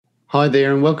Hi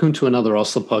there, and welcome to another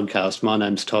Osler podcast. My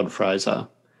name's Todd Fraser.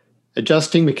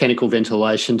 Adjusting mechanical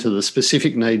ventilation to the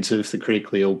specific needs of the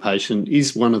critically ill patient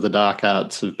is one of the dark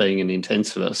arts of being an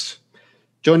intensivist.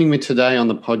 Joining me today on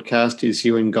the podcast is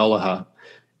Ewan Gollaher.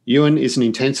 Ewan is an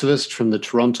intensivist from the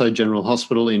Toronto General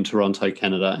Hospital in Toronto,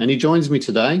 Canada, and he joins me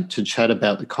today to chat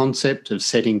about the concept of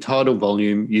setting tidal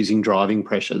volume using driving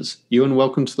pressures. Ewan,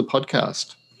 welcome to the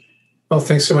podcast. Well,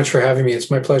 thanks so much for having me. It's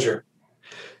my pleasure.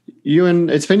 Ewan,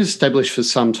 it's been established for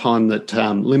some time that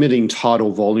limiting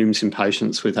tidal volumes in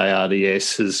patients with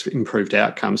ARDS has improved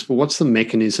outcomes, but what's the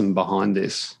mechanism behind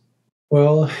this?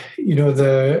 Well,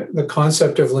 the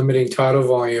concept of limiting tidal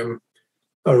volume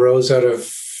arose out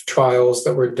of trials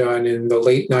that were done in the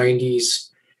late 90s.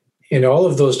 And all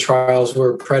of those trials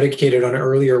were predicated on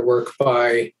earlier work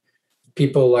by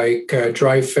people like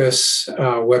Dreyfus,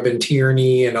 Webb and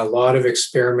Tierney, and a lot of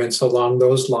experiments along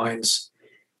those lines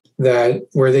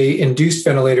where they induced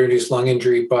ventilator-induced lung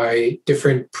injury by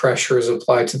different pressures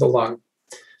applied to the lung.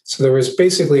 So there was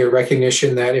basically a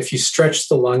recognition that if you stretch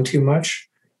the lung too much,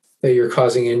 that you're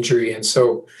causing injury. And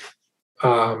so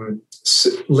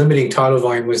limiting tidal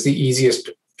volume was the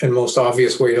easiest and most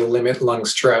obvious way to limit lung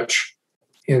stretch.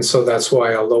 And so that's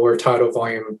why a lower tidal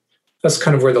volume, that's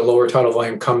kind of where the lower tidal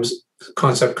volume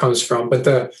concept comes from. But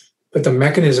the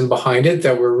mechanism behind it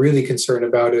that we're really concerned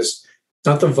about is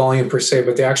not the volume per se,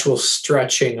 but the actual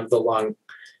stretching of the lung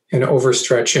and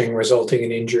overstretching resulting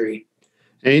in injury.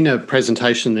 In a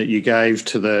presentation that you gave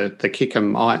to the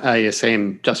KICM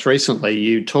ASM just recently,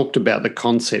 you talked about the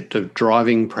concept of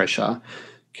driving pressure.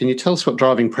 Can you tell us what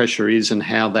driving pressure is and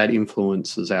how that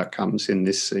influences outcomes in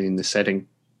this setting?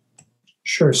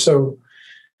 Sure. So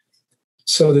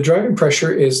the driving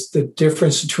pressure is the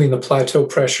difference between the plateau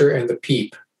pressure and the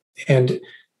PEEP. And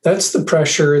that's the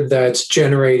pressure that's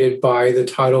generated by the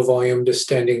tidal volume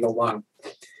distending the lung.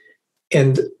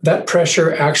 And that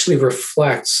pressure actually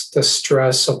reflects the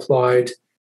stress applied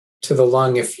to the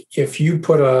lung. If you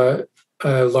put a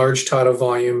large tidal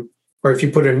volume, or if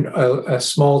you put a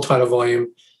small tidal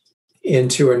volume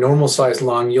into a normal sized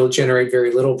lung, you'll generate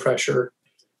very little pressure.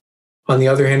 On the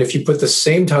other hand, if you put the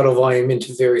same tidal volume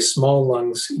into very small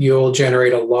lungs, you'll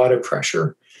generate a lot of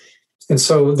pressure. And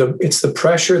so it's the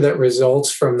pressure that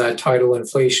results from that tidal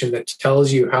inflation that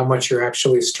tells you how much you're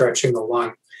actually stretching the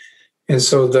lung. And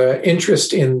so the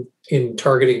interest in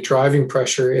targeting driving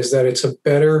pressure is that it's a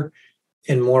better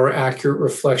and more accurate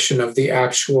reflection of the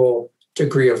actual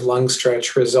degree of lung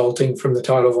stretch resulting from the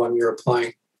tidal volume you're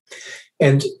applying.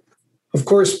 And of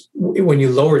course, when you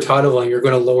lower tidal volume, you're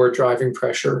going to lower driving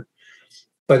pressure.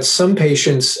 But some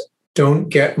patients don't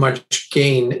get much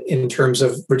gain in terms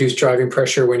of reduced driving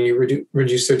pressure when you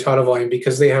reduce their tidal volume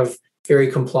because they have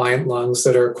very compliant lungs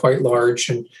that are quite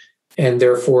large and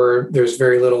therefore there's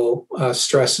very little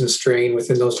stress and strain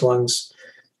within those lungs.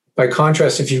 By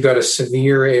contrast, if you've got a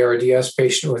severe ARDS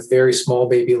patient with very small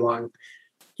baby lung,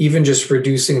 even just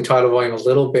reducing tidal volume a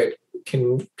little bit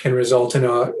can result in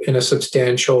a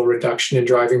substantial reduction in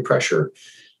driving pressure.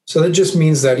 So that just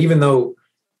means that even though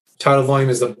tidal volume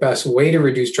is the best way to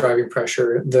reduce driving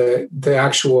pressure, the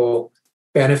actual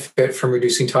benefit from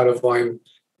reducing tidal volume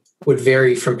would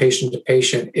vary from patient to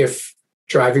patient if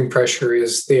driving pressure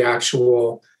is the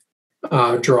actual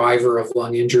driver of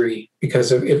lung injury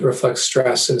because it reflects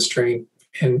stress and strain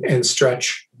and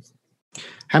stretch.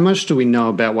 How much do we know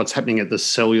about what's happening at the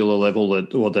cellular level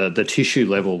or the tissue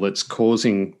level that's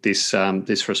causing this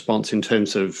response in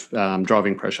terms of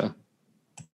driving pressure?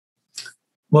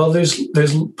 Well, there's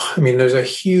a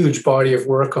huge body of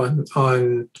work on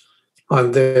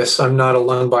this. I'm not a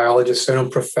lung biologist, so I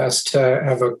don't profess to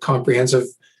have a comprehensive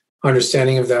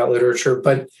understanding of that literature.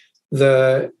 But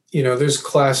there's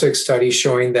classic studies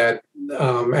showing that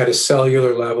at a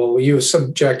cellular level, you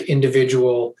subject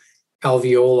individual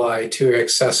alveoli to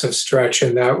excessive stretch,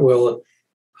 and that will,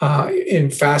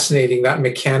 that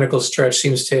mechanical stretch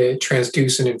seems to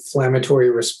transduce an inflammatory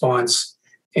response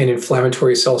and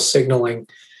inflammatory cell signaling.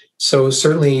 So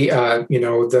certainly,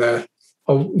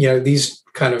 these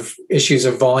kind of issues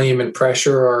of volume and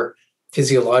pressure are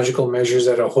physiological measures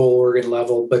at a whole organ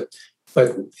level, but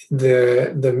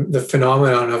the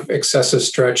phenomenon of excessive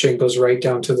stretching goes right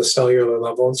down to the cellular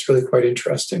level. It's really quite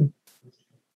interesting.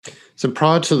 So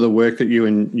prior to the work that you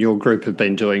and your group have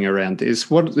been doing around this,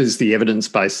 what is the evidence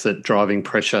base that driving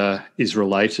pressure is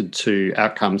related to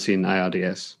outcomes in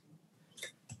ARDS?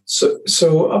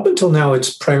 So up until now,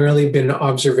 it's primarily been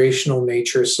observational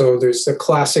nature. So there's a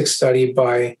classic study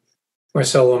by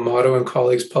Marcelo Amato and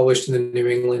colleagues published in the New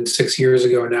England 6 years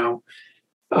ago now,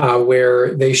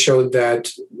 where they showed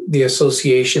that the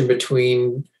association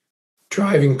between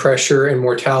driving pressure and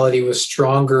mortality was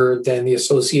stronger than the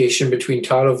association between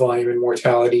tidal volume and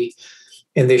mortality.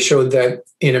 And they showed that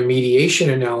in a mediation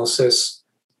analysis,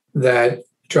 that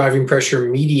driving pressure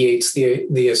mediates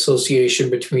the association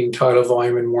between tidal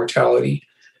volume and mortality.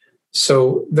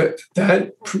 So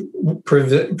that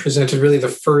presented really the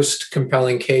first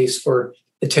compelling case for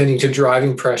attending to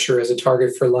driving pressure as a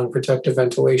target for lung protective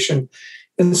ventilation.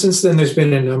 And since then, there's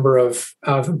been a number of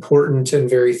important and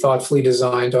very thoughtfully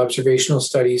designed observational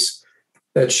studies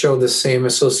that show the same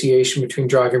association between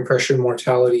driving pressure and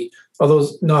mortality, although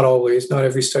not always, not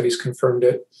every study's confirmed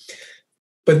it.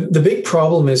 But the big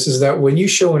problem is that when you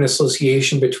show an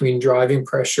association between driving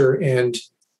pressure and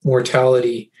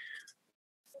mortality,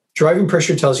 driving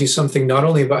pressure tells you something not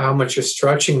only about how much you're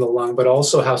stretching the lung, but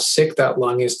also how sick that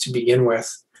lung is to begin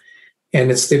with. And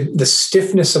it's the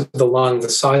stiffness of the lung, the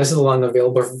size of the lung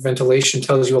available for ventilation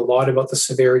tells you a lot about the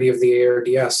severity of the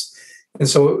ARDS. And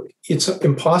so it's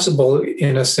impossible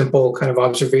in a simple kind of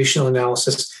observational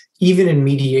analysis, even in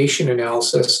mediation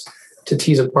analysis, to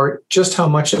tease apart just how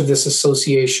much of this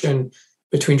association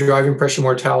between driving pressure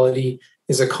mortality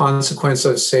is a consequence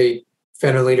of, say,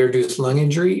 ventilator-induced lung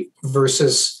injury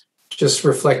versus just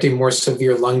reflecting more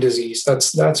severe lung disease.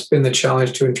 That's been the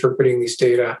challenge to interpreting these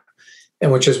data,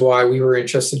 and which is why we were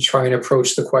interested in trying to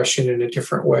approach the question in a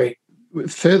different way.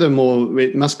 Furthermore,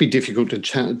 it must be difficult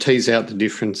to tease out the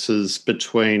differences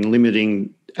between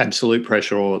limiting absolute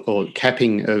pressure or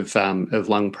capping of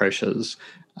lung pressures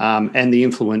and the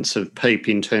influence of PEEP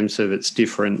in terms of its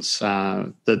difference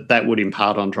that would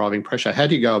impart on driving pressure. How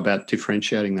do you go about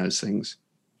differentiating those things?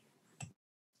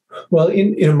 Well,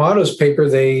 in Amato's paper,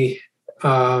 they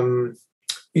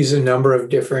use a number of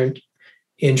different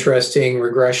interesting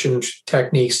regression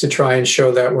techniques to try and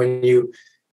show that when you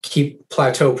keep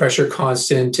plateau pressure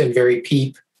constant and very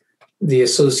PEEP, the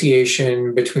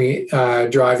association between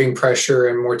driving pressure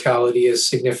and mortality is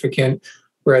significant.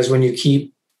 Whereas when you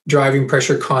keep driving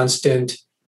pressure constant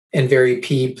and very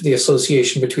PEEP, the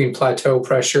association between plateau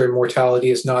pressure and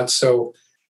mortality is not so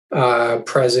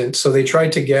present. So they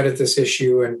tried to get at this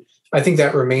issue, and I think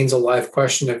that remains a live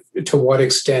question of to what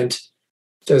extent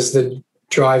does the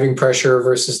driving pressure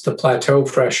versus the plateau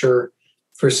pressure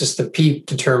versus the PEEP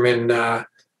determine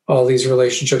all these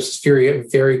relationships. It's very,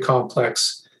 very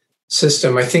complex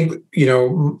system. I think,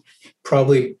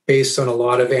 probably based on a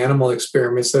lot of animal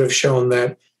experiments that have shown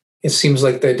that it seems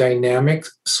like the dynamic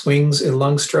swings in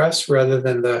lung stress rather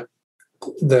than the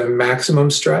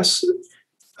maximum stress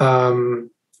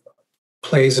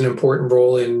plays an important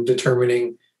role in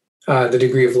determining the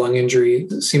degree of lung injury.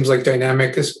 It seems like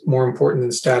dynamic is more important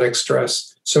than static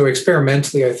stress. So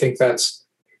experimentally, I think that's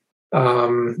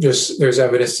there's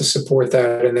evidence to support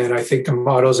that. And then I think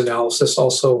Amato's analysis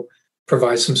also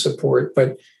provides some support.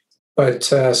 But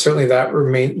certainly that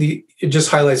it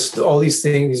just highlights all these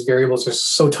things. These variables are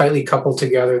so tightly coupled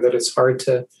together that it's hard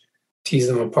to tease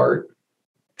them apart.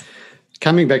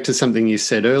 Coming back to something you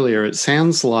said earlier, it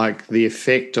sounds like the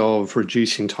effect of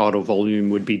reducing tidal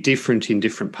volume would be different in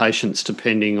different patients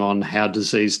depending on how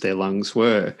diseased their lungs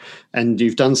were. And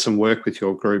you've done some work with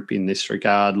your group in this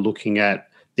regard, looking at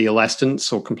the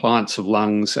elastance or compliance of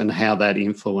lungs and how that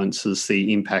influences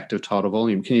the impact of tidal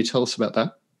volume. Can you tell us about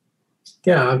that?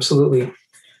 Yeah, absolutely.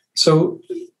 So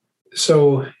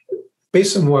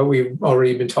based on what we've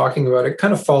already been talking about, it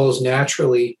kind of follows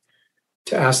naturally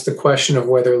to ask the question of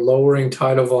whether lowering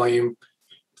tidal volume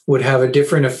would have a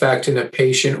different effect in a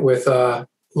patient with a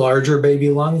larger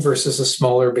baby lung versus a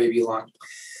smaller baby lung.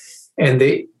 And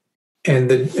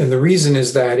the reason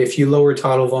is that if you lower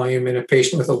tidal volume in a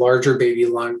patient with a larger baby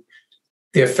lung,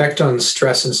 the effect on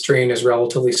stress and strain is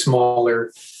relatively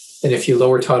smaller than if you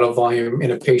lower tidal volume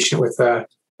in a patient with a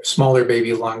smaller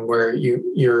baby lung, where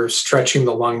you're stretching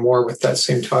the lung more with that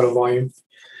same tidal volume.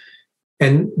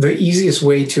 And the easiest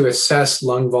way to assess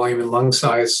lung volume and lung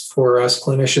size for us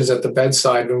clinicians at the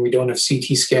bedside when we don't have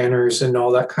CT scanners and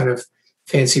all that kind of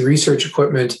fancy research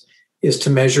equipment is to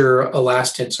measure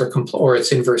elastance or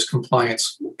its inverse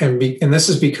compliance. And this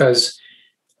is because,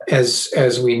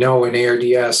 as we know in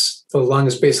ARDS, the lung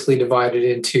is basically divided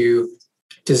into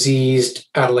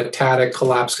diseased, atelectatic,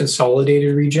 collapsed,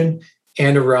 consolidated region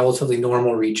and a relatively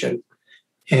normal region.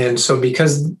 And so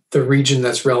because the region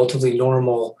that's relatively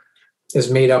normal is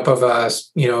made up of a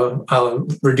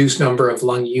reduced number of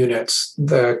lung units,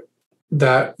 the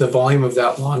volume of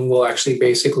that lung will actually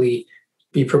basically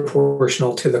be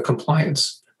proportional to the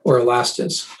compliance or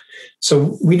elastance.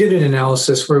 So we did an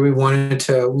analysis where we wanted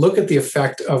to look at the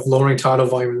effect of lowering tidal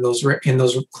volume in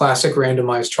those classic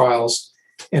randomized trials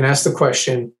and ask the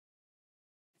question,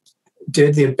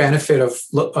 did the benefit of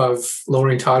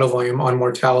lowering tidal volume on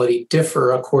mortality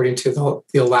differ according to the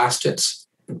elastance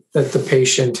that the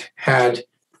patient had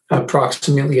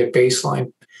approximately at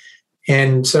baseline?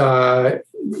 And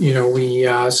we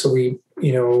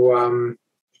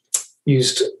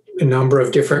used a number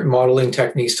of different modeling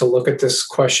techniques to look at this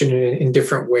question in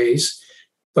different ways,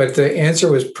 but the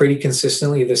answer was pretty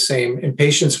consistently the same. In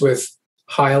patients with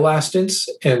high elastance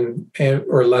and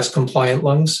or less compliant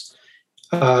lungs,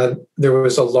 there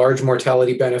was a large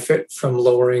mortality benefit from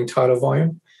lowering tidal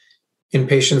volume. In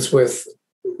patients with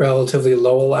relatively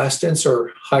low elastance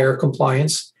or higher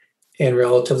compliance and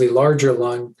relatively larger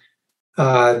lung,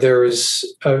 there is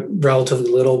a relatively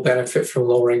little benefit from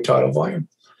lowering tidal volume.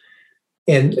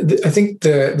 And I think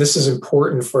this is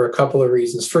important for a couple of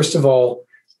reasons. First of all,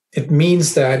 it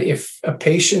means that if a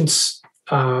patient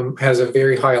has a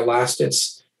very high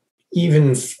elastance,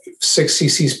 even 6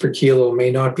 cc's per kilo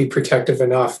may not be protective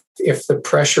enough if the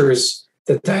pressures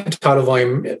that tidal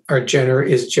volume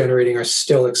is generating are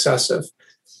still excessive.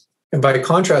 And by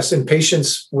contrast, in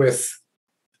patients with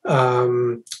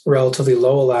relatively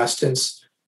low elastance,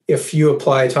 if you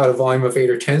apply a tidal volume of 8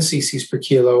 or 10 cc's per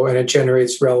kilo and it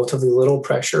generates relatively little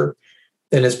pressure,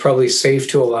 then it's probably safe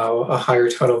to allow a higher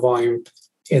tidal volume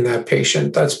in that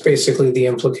patient. That's basically the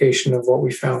implication of what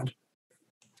we found.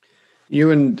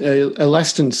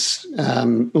 Elastance,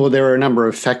 there are a number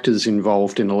of factors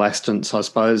involved in elastance, I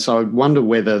suppose. I wonder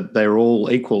whether they're all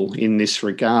equal in this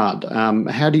regard.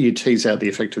 How do you tease out the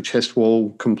effect of chest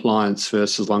wall compliance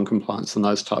versus lung compliance and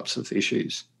those types of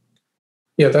issues?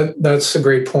 Yeah, that's a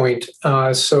great point.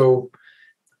 In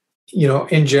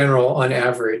general, on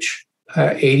average,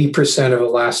 80% of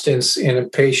elastance in a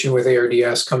patient with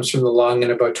ARDS comes from the lung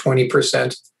and about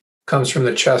 20% comes from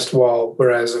the chest wall,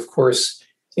 whereas, of course,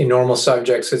 in normal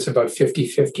subjects, it's about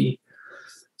 50-50.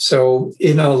 So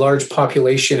in a large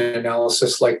population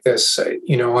analysis like this,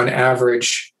 on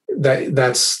average,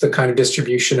 that's the kind of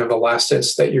distribution of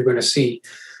elastance that you're going to see.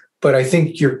 But I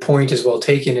think your point is well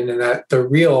taken in that the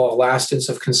real elastance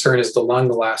of concern is the lung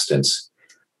elastance,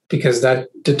 because that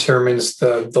determines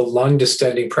the lung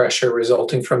distending pressure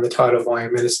resulting from the tidal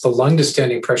volume. And it's the lung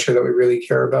distending pressure that we really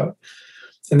care about.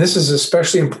 And this is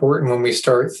especially important when we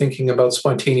start thinking about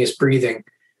spontaneous breathing,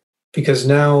 because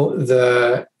now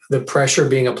the pressure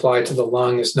being applied to the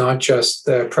lung is not just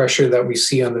the pressure that we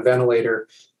see on the ventilator,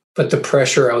 but the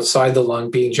pressure outside the lung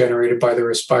being generated by the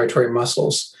respiratory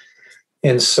muscles.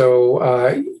 And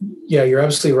so, you're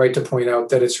absolutely right to point out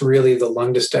that it's really the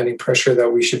lung distending pressure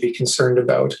that we should be concerned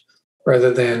about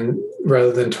rather than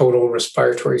total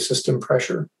respiratory system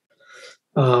pressure.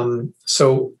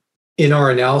 So in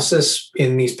our analysis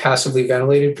in these passively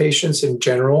ventilated patients in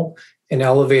general, an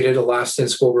elevated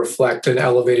elastance will reflect an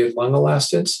elevated lung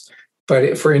elastance.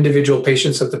 But for individual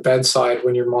patients at the bedside,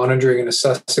 when you're monitoring and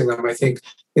assessing them, I think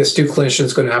the astute clinician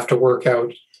is going to have to work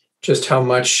out just how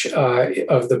much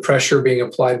of the pressure being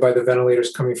applied by the ventilator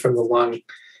is coming from the lung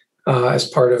as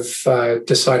part of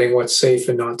deciding what's safe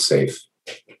and not safe.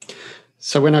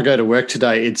 So when I go to work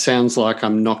today, it sounds like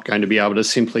I'm not going to be able to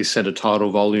simply set a tidal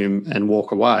volume and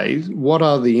walk away. What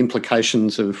are the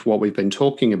implications of what we've been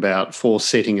talking about for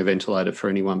setting a ventilator for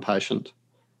any one patient?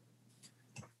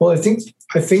 Well, I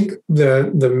think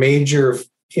the major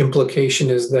implication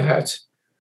is that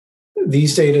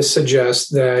these data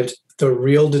suggest that the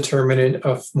real determinant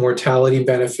of mortality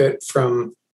benefit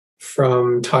from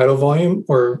tidal volume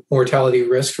or mortality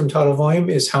risk from tidal volume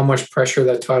is how much pressure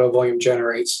that tidal volume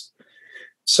generates.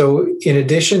 So in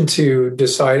addition to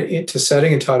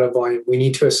setting a tidal volume, we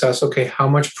need to assess, okay, how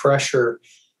much pressure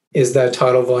is that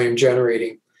tidal volume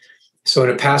generating? So in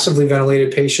a passively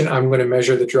ventilated patient, I'm going to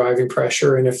measure the driving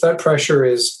pressure. And if that pressure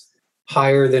is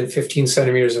higher than 15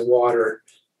 centimeters of water,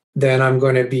 then I'm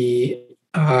going to be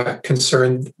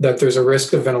concerned that there's a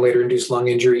risk of ventilator-induced lung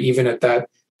injury even at that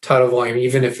tidal volume,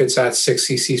 even if it's at 6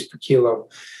 cc's per kilo.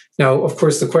 Now, of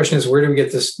course, the question is, where do we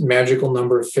get this magical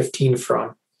number of 15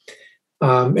 from?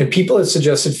 And people had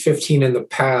suggested 15 in the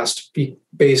past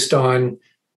based on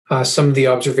some of the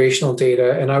observational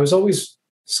data. And I was always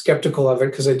skeptical of it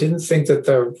because I didn't think that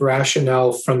the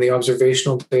rationale from the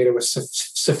observational data was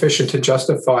sufficient to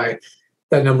justify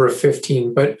that number of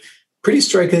 15. But pretty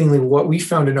strikingly, what we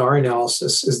found in our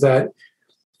analysis is that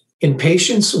in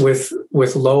patients with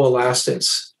low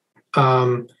elastance,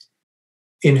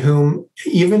 in whom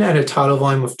even at a tidal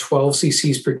volume of 12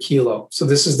 cc's per kilo, so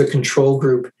this is the control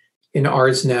group in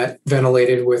ARDSNet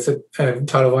ventilated with a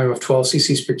tidal volume of 12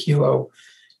 cc's per kilo,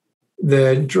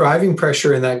 the driving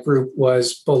pressure in that group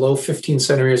was below 15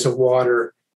 centimeters of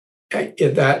water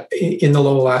in the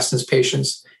low elastance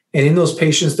patients. And in those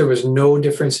patients, there was no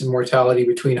difference in mortality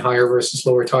between higher versus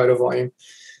lower tidal volume.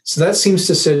 So that seems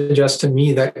to suggest to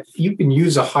me that you can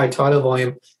use a high tidal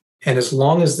volume, and as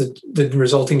long as the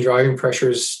resulting driving pressure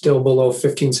is still below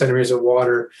 15 centimeters of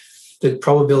water, the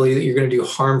probability that you're going to do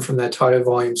harm from that tidal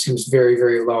volume seems very,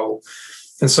 very low.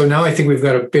 And so now I think we've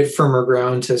got a bit firmer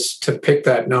ground to pick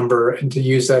that number and to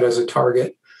use that as a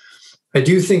target. I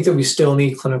do think that we still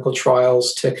need clinical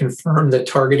trials to confirm that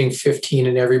targeting 15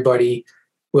 in everybody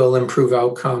will improve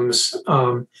outcomes,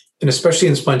 and especially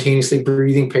in spontaneously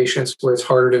breathing patients where it's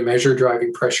harder to measure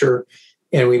driving pressure,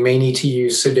 and we may need to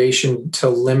use sedation to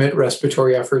limit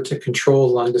respiratory effort to control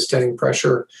lung distending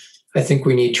pressure. I think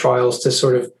we need trials to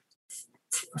sort of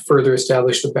further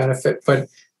establish the benefit. But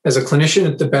as a clinician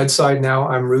at the bedside now,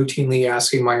 I'm routinely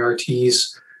asking my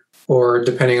RTs, or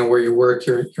depending on where you work,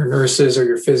 your nurses or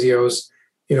your physios,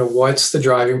 what's the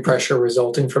driving pressure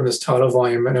resulting from this tidal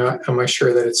volume, and am I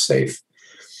sure that it's safe?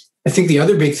 I think the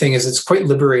other big thing is it's quite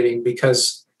liberating,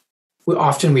 because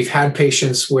we've had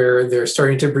patients where they're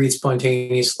starting to breathe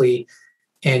spontaneously,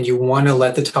 and you want to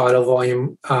let the tidal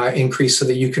volume increase so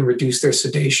that you can reduce their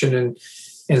sedation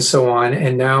and so on.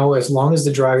 And now, as long as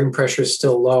the driving pressure is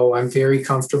still low, I'm very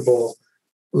comfortable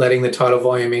letting the tidal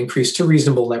volume increase to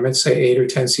reasonable limits, say 8 or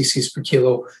 10 cc's per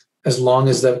kilo, as long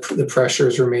as the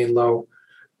pressures remain low.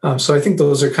 So I think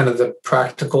those are kind of the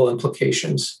practical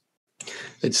implications.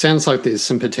 It sounds like there's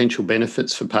some potential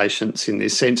benefits for patients in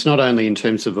this sense, not only in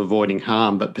terms of avoiding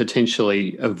harm, but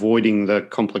potentially avoiding the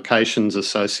complications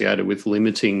associated with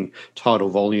limiting tidal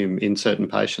volume in certain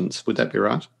patients. Would that be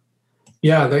right?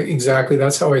 Yeah, exactly.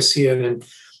 That's how I see it. And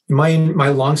my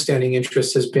longstanding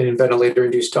interest has been in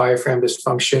ventilator-induced diaphragm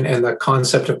dysfunction and the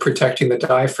concept of protecting the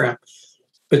diaphragm.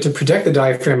 But to protect the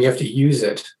diaphragm, you have to use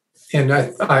it. And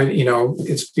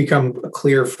it's become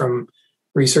clear from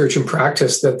research and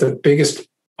practice that the biggest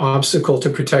obstacle to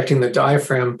protecting the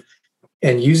diaphragm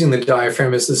and using the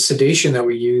diaphragm is the sedation that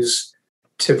we use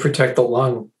to protect the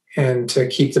lung and to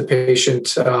keep the patient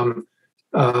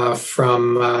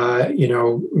from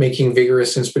making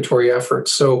vigorous inspiratory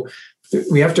efforts. So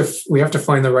we have to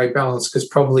find the right balance, because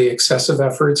probably excessive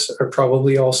efforts are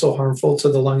probably also harmful to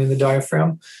the lung and the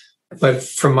diaphragm. But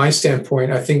from my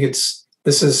standpoint, I think this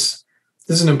is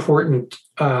an important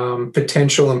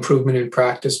potential improvement in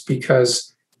practice,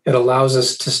 because it allows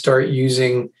us to start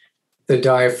using the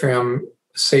diaphragm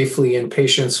safely in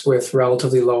patients with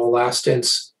relatively low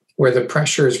elastance, where the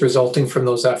pressures resulting from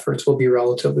those efforts will be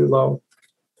relatively low.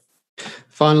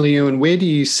 Finally, Ewan, where do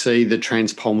you see the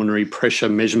transpulmonary pressure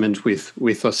measurement with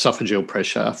esophageal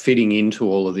pressure fitting into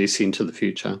all of this into the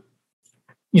future?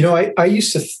 If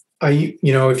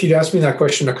you'd asked me that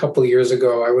question a couple of years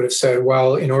ago, I would have said,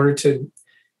 well, in order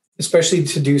especially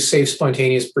to do safe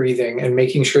spontaneous breathing and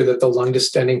making sure that the lung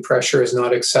distending pressure is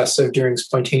not excessive during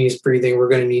spontaneous breathing, we're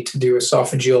going to need to do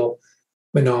esophageal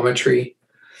manometry.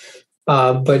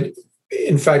 But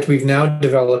in fact, we've now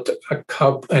developed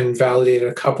and validated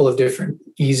a couple of different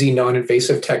easy,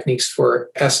 non-invasive techniques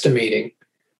for estimating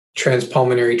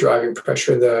transpulmonary driving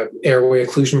pressure, the airway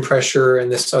occlusion pressure,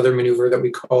 and this other maneuver that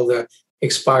we call the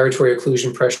expiratory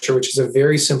occlusion pressure, which is a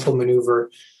very simple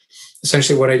maneuver.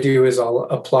 Essentially, what I do is I'll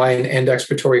apply an end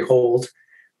expiratory hold,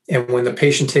 and when the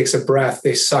patient takes a breath,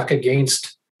 they suck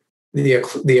against the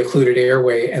occluded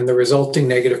airway, and the resulting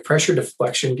negative pressure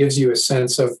deflection gives you a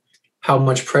sense of how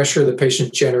much pressure the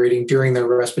patient's generating during their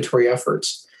respiratory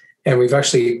efforts. And we've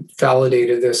actually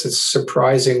validated this. It's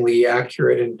surprisingly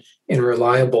accurate and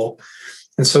reliable.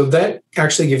 And so that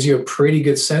actually gives you a pretty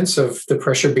good sense of the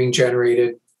pressure being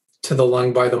generated to the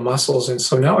lung by the muscles. And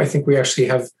so now I think we actually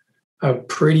have a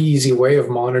pretty easy way of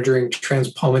monitoring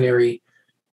transpulmonary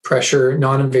pressure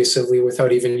non-invasively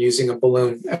without even using a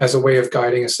balloon as a way of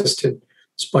guiding assisted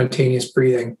spontaneous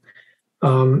breathing.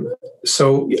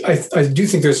 So I do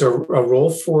think there's a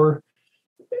role for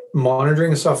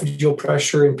monitoring esophageal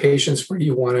pressure in patients where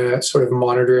you want to sort of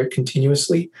monitor it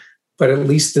continuously. But at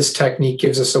least this technique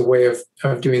gives us a way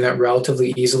of doing that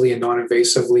relatively easily and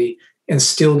non-invasively, and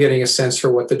still getting a sense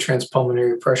for what the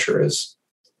transpulmonary pressure is.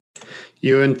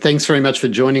 Ewan, thanks very much for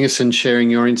joining us and sharing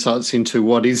your insights into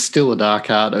what is still a dark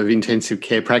art of intensive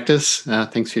care practice.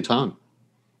 Thanks for your time.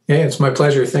 Yeah, it's my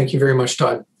pleasure. Thank you very much,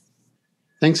 Todd.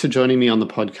 Thanks for joining me on the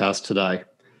podcast today.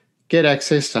 Get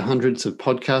access to hundreds of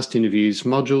podcast interviews,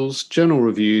 modules, journal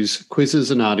reviews,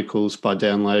 quizzes and articles by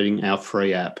downloading our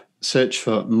free app. Search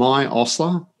for My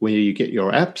Osler where you get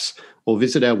your apps, or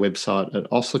visit our website at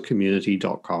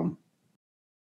oslercommunity.com.